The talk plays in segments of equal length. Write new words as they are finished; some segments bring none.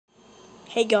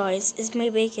Hey guys, it's me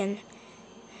Bacon,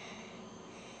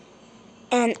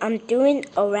 and I'm doing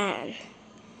a rant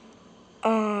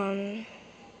on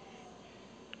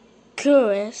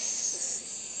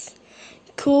curious,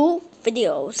 cool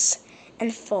videos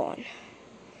and fun.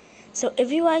 So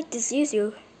if you like this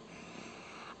video,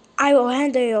 I will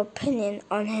handle your opinion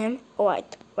on him.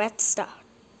 Alright, let's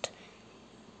start.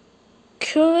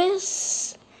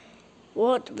 Curious,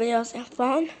 what videos and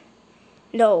fun?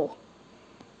 No,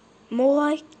 more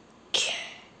like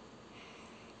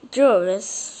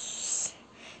curious,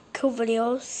 cool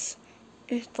videos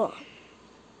and fun.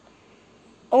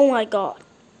 Oh my god,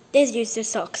 this user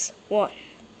sucks. 1.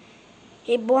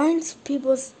 He blinds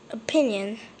people's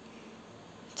opinions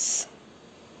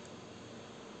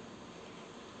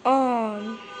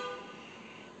on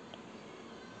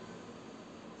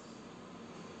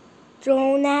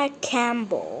Jonah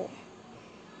Campbell.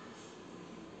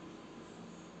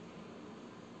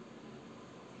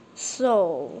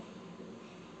 So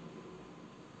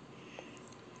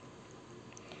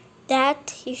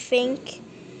that he think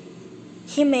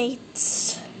he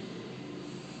makes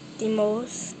the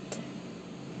most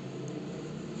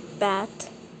bad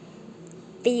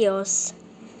videos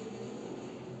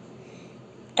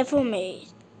ever made.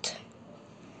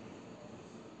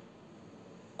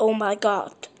 Oh my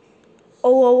god.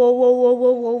 Whoa.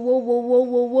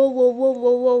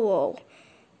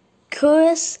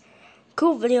 Curious,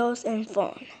 cool videos and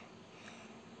fun.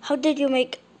 How did you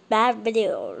make bad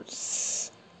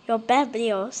videos? Your bad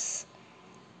videos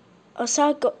are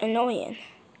so annoying,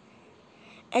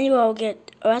 and you will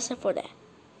get arrested for that.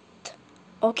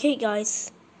 Okay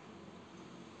guys,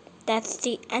 that's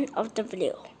the end of the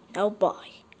video. Now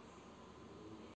bye.